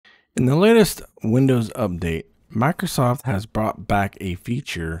In the latest Windows update, Microsoft has brought back a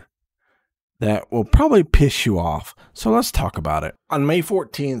feature that will probably piss you off. So let's talk about it. On May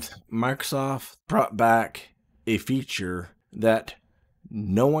 14th, Microsoft brought back a feature that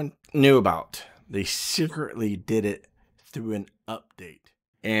no one knew about. They secretly did it through an update.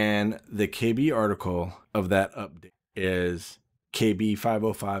 And the KB article of that update is KB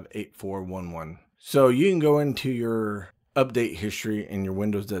 5058411. So you can go into your update history in your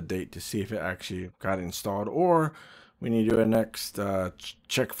Windows update to see if it actually got installed, or when you do a next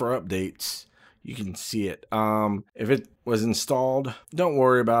check for updates, you can see it. If it was installed, don't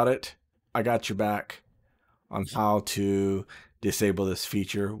worry about it. I got your back on how to disable this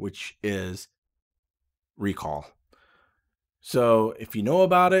feature, which is recall. So if you know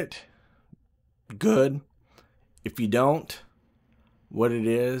about it, good. If you don't, what it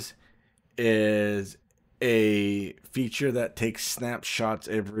is a feature that takes snapshots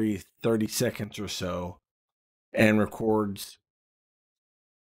every 30 seconds or so and records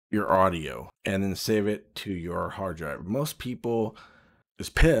your audio and then save it to your hard drive. Most people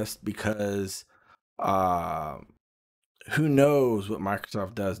is pissed because who knows what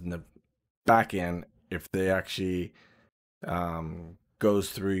Microsoft does in the back end if they actually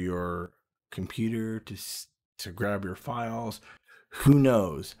goes through your computer to grab your files. Who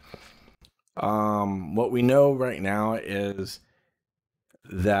knows? What we know right now is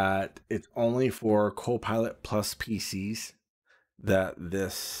that it's only for Copilot Plus PCs that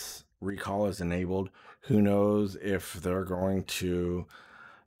this recall is enabled. Who knows if they're going to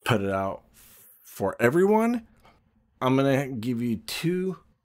put it out for everyone? I'm going to give you two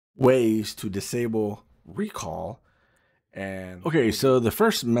ways to disable recall. And okay, so the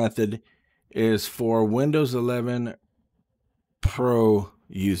first method is for Windows 11 Pro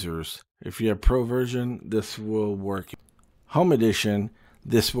users. If you have Pro version, this will work. Home Edition,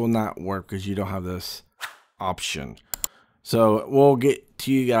 this will not work because you don't have this option. So we'll get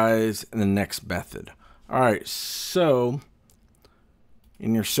to you guys in the next method. All right, so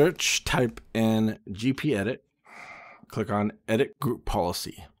in your search, type in GPEdit. Click on Edit Group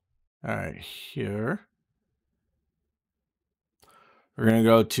Policy. All right, here. We're going to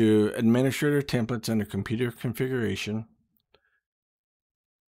go to Administrator Templates under Computer Configuration.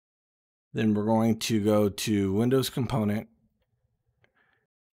 Then we're going to go to Windows Component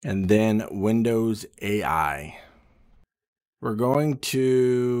and then Windows AI. We're going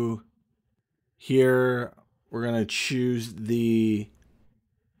to here, we're going to choose the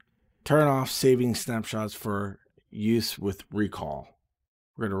turn off saving snapshots for use with recall.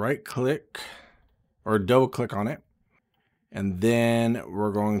 We're going to right click or double click on it. And then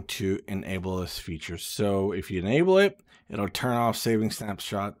we're going to enable this feature. So if you enable it, it'll turn off saving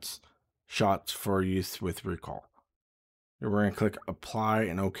snapshots for use with recall. We're going to click apply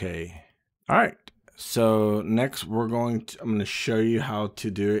and OK. All right. So next I'm going to show you how to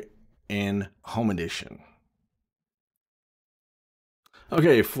do it in Home Edition.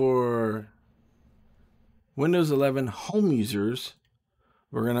 Okay, for Windows 11 home users,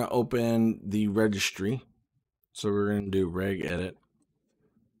 we're going to open the registry. So we're going to do reg edit.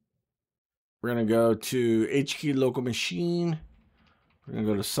 We're going to go to HKey local machine. We're going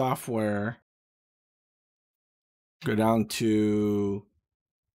to go to software. Go down to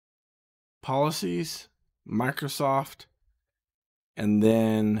policies, Microsoft, and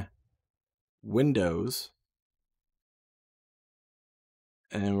then Windows.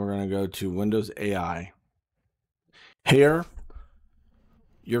 And we're going to go to Windows AI. Here,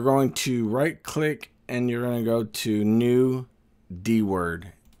 you're going to right click and you're going to go to new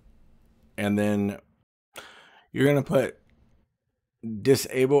D-word. And then you're going to put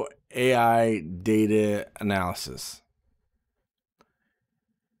disable AI data analysis.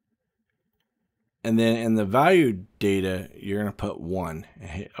 And then in the value data, you're going to put 1 and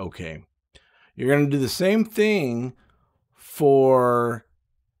hit OK. You're going to do the same thing for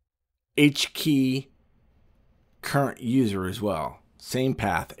HKey current user as well. Same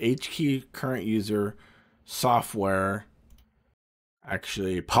path, HKey current user, software,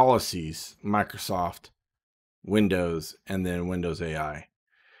 actually policies, Microsoft, Windows, and then Windows AI.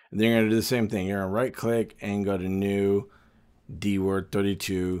 And then you're going to do the same thing. You're going to right click and go to new D-word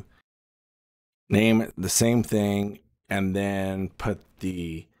 32. Name it the same thing, and then put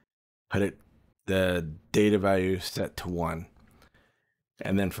the data value set to 1.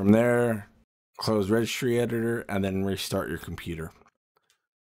 And then from there, close registry editor and then restart your computer.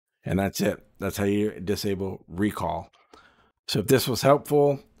 And that's it. That's how you disable recall. So if this was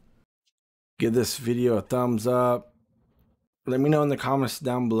helpful, give this video a thumbs up. Let me know in the comments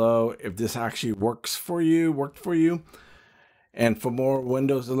down below if this actually worked for you. And for more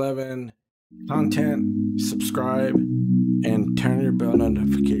Windows 11 content, subscribe and turn your bell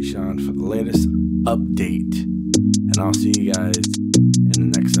notification on for the latest update. And I'll see you guys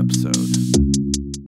in the next episode.